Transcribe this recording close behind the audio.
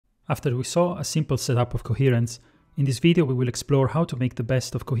After we saw a simple setup of Coherence, in this video we will explore how to make the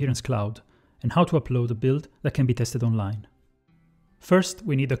best of Coherence Cloud and how to upload a build that can be tested online. First,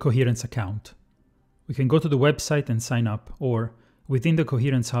 we need a Coherence account. We can go to the website and sign up, or within the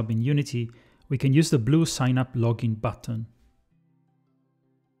Coherence Hub in Unity, we can use the blue Sign Up Login button.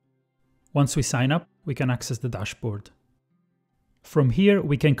 Once we sign up, we can access the dashboard. From here,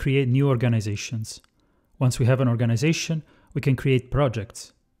 we can create new organizations. Once we have an organization, we can create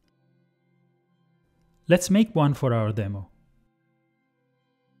projects. Let's make one for our demo.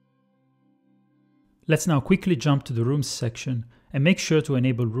 Let's now quickly jump to the Rooms section and make sure to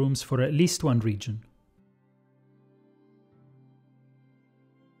enable rooms for at least one region.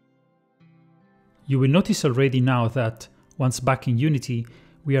 You will notice already now that, once back in Unity,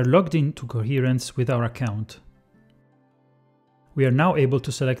 we are logged into Coherence with our account. We are now able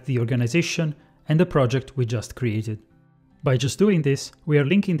to select the organization and the project we just created. By just doing this, we are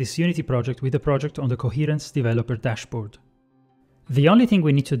linking this Unity project with the project on the Coherence developer dashboard. The only thing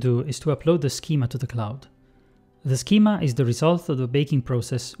we need to do is to upload the schema to the cloud. The schema is the result of the baking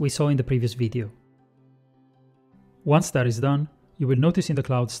process we saw in the previous video. Once that is done, you will notice in the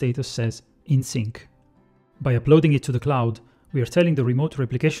cloud status says in sync. By uploading it to the cloud, we are telling the remote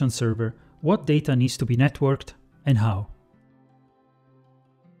replication server what data needs to be networked and how.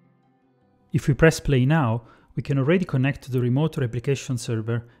 If we press play now, we can already connect to the remote replication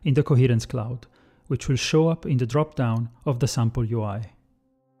server in the Coherence cloud, which will show up in the drop-down of the sample UI.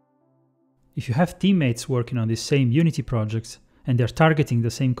 If you have teammates working on this same Unity project and they're targeting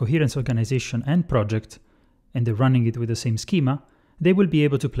the same Coherence organization and project, and they're running it with the same schema, they will be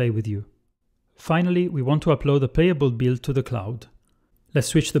able to play with you. Finally, we want to upload a playable build to the cloud. Let's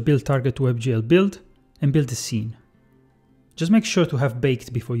switch the build target to WebGL build and build a scene. Just make sure to have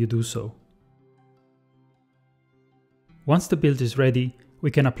baked before you do so. Once the build is ready,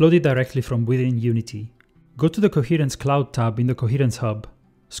 we can upload it directly from within Unity. Go to the Coherence Cloud tab in the Coherence Hub,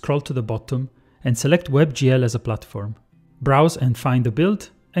 scroll to the bottom, and select WebGL as a platform. Browse and find the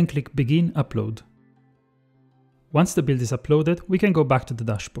build, and click Begin Upload. Once the build is uploaded, we can go back to the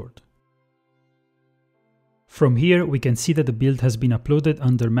dashboard. From here, we can see that the build has been uploaded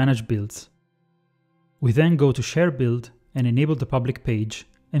under Manage Builds. We then go to Share Build and enable the public page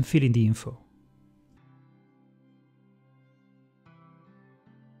and fill in the info.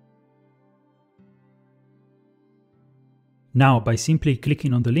 Now, by simply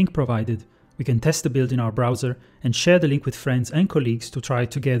clicking on the link provided, we can test the build in our browser and share the link with friends and colleagues to try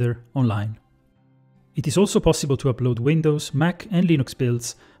it together online. It is also possible to upload Windows, Mac and Linux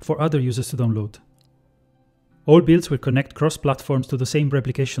builds for other users to download. All builds will connect cross-platforms to the same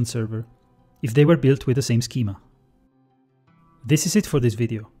replication server, if they were built with the same schema. This is it for this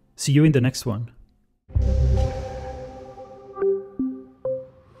video. See you in the next one.